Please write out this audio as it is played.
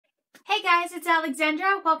Hey guys, it's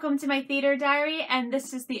Alexandra. Welcome to my theater diary, and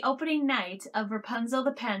this is the opening night of Rapunzel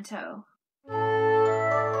the Panto.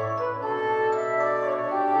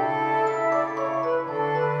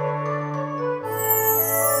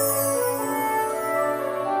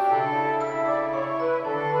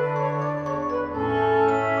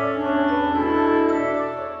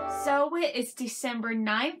 So it's December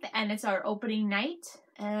 9th, and it's our opening night,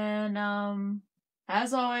 and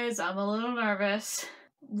as always, I'm a little nervous.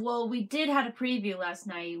 Well, we did have a preview last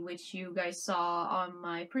night, which you guys saw on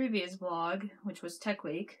my previous vlog, which was Tech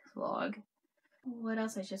Week vlog. What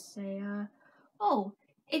else I should say? Oh,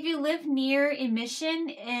 if you live near in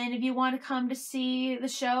Mission and if you want to come to see the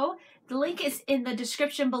show, the link is in the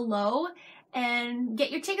description below, and get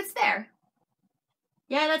your tickets there.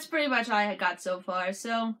 Yeah, that's pretty much all I got so far,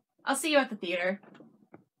 so I'll see you at the theater.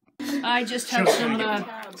 I just have some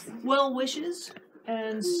well wishes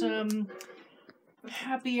and some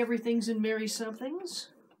happy everything's and merry somethings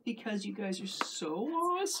because you guys are so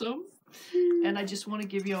awesome, and I just want to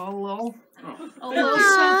give you all a little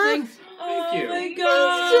something. Thank you. Oh my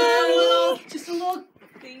God! Just a little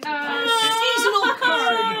seasonal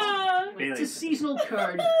card. Bailey. It's a seasonal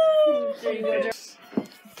card. There you go.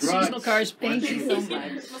 Seasonal cards. Thank you so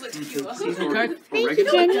much. Seasonal card. Thank you,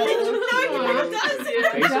 Jenny.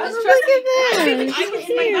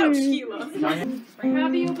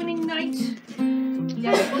 Happy opening night.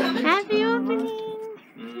 Happy opening.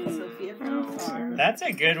 That's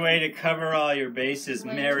a good way to cover all your bases.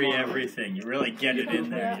 Marry everything. You really get it in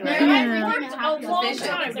there. I worked a long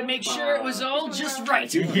time to make sure it was all just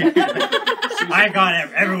right. Yeah. I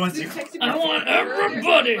got everyone's. I want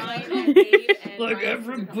everybody. Like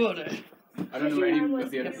everybody. I don't know any of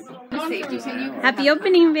the other people. Happy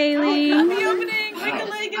opening, Bailey. Happy opening! Break a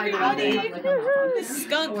leg, everybody! The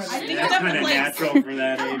skunk stinking That's up kind the of place. natural for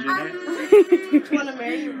that age, isn't it? Want to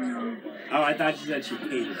marry you? Oh, I thought you said she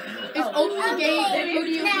hated it. It's open the gate. Who do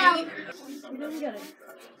you hate?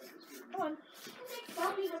 Come on.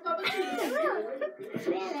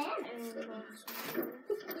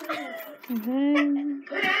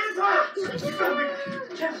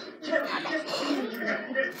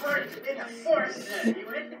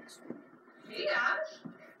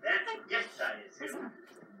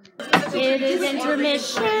 It is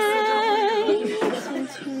intermission. It's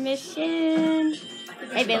intermission.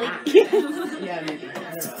 Hey, Bailey. Yeah, maybe. I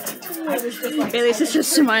don't know. Bailey's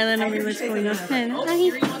just smiling over what's going on.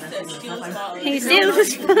 Hey, steal the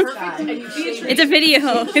spot. It's a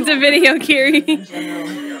video. It's a video, Kiri.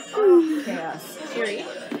 Chaos. Kiri?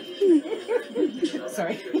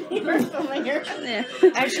 Sorry. Yeah.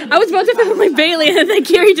 I was about to film like Bailey, and then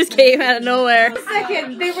Kiri just came out of nowhere.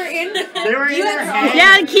 Second, they were in their head.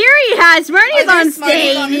 Yeah, Kiri has. Marnie's on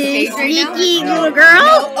stage. Sneaky little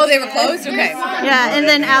girl. Oh, they were closed? Okay. Yeah, and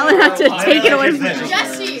then Alan had to take it away from her.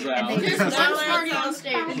 Jesse! Already on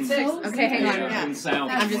stage. Okay, hang on. Yeah.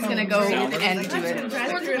 I'm just gonna go and do it. And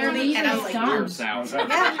I was like,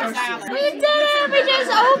 We did it! We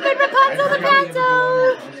just opened Rapunzel the Panto!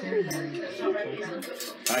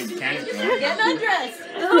 You can't. get undressed.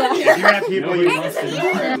 If you have people you want to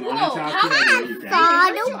talk to,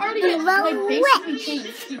 Don't already get my base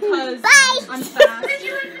changed because I'm fast.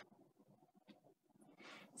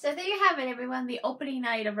 So there you have it, everyone, the opening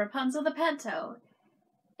night of Rapunzel the Panto.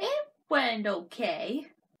 It went okay,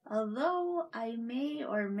 although I may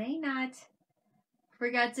or may not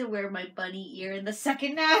forgot to wear my bunny ear in the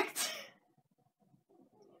second act.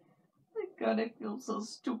 Oh God, I feel so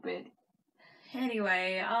stupid.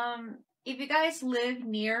 Anyway, if you guys live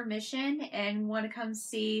near Mission and want to come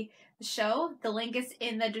see the show, the link is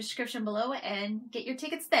in the description below, and get your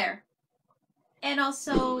tickets there. And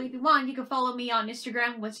also, if you want, you can follow me on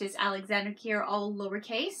Instagram, which is Alexandra Kier, all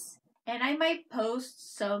lowercase. And I might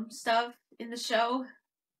post some stuff in the show.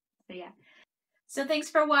 So yeah. So thanks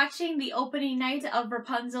for watching the opening night of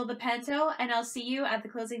Rapunzel the Panto, and I'll see you at the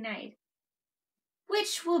closing night,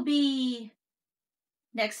 which will be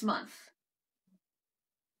next month.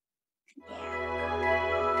 Yeah.